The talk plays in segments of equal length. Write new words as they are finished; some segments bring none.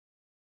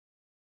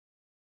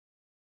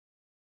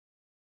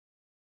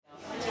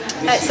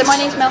So my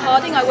name's Mel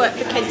Harding, I work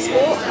for Kent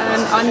Sport.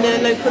 I'm the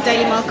local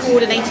Daily Mile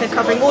coordinator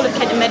covering all of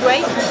Kent and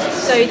Medway.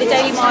 So the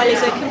Daily Mile is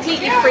a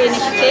completely free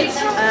initiative.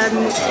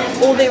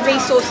 All the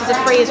resources are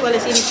free as well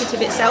as the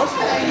initiative itself.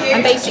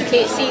 And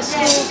basically it sees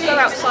schools go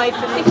outside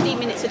for 15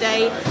 minutes a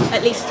day,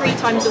 at least 3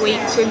 times a week,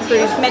 to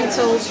improve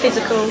mental,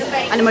 physical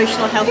and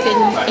emotional health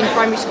in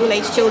primary school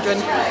aged children.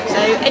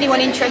 So anyone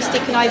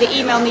interested can either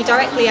email me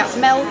directly at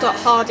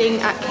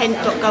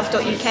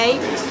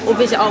mel.harding@kent.gov.uk or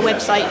visit our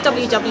website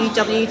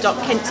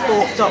www.kentsport.org.uk.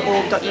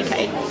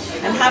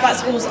 And how about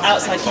schools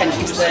outside Kent?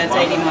 Because the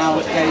Daily Mile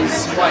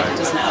goes wide,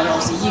 doesn't it? And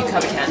obviously you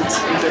cover Kent.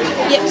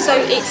 Yep, so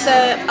it's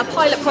a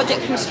pilot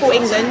project from Sport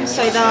England,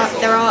 so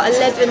there are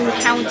 11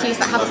 counties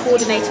that have a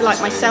coordinator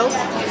like myself,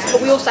 but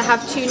we also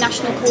have 2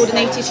 national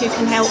coordinators who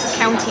can help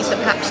counties that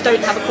perhaps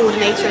don't have a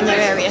coordinator in their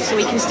area, so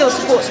we can still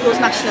support schools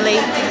nationally,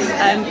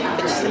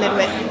 but just a little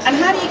bit. And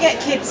how do you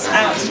get kids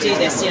out to do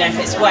this? You know, if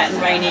it's wet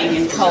and raining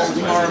and cold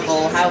and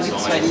horrible, how are we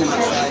persuading them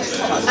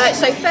outside?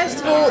 So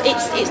first of all,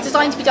 it's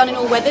designed to be done in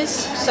all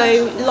weathers,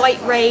 so light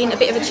rain, a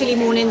bit of a chilly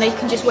morning, they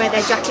can just wear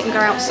their jacket and go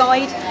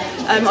outside.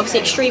 Obviously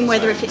extreme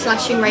weather, if it's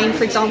lashing rain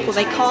for example,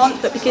 they can't,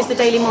 but because the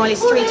Daily Mile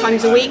is 3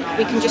 times a week,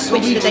 we can just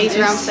switch the days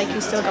around so they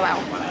can still go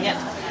out. Yeah.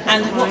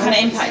 And what kind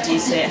of impact do you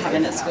see it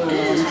having at school on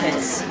the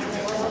kids?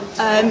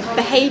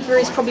 Behaviour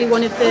is probably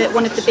one of the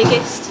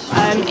biggest.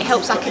 It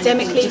helps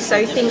academically,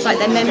 so things like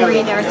their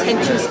memory, their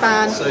attention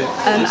span,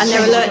 and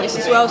their alertness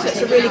as well. So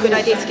it's a really good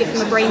idea to give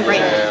them a brain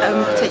break,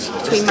 potentially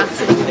between maths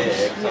and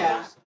English.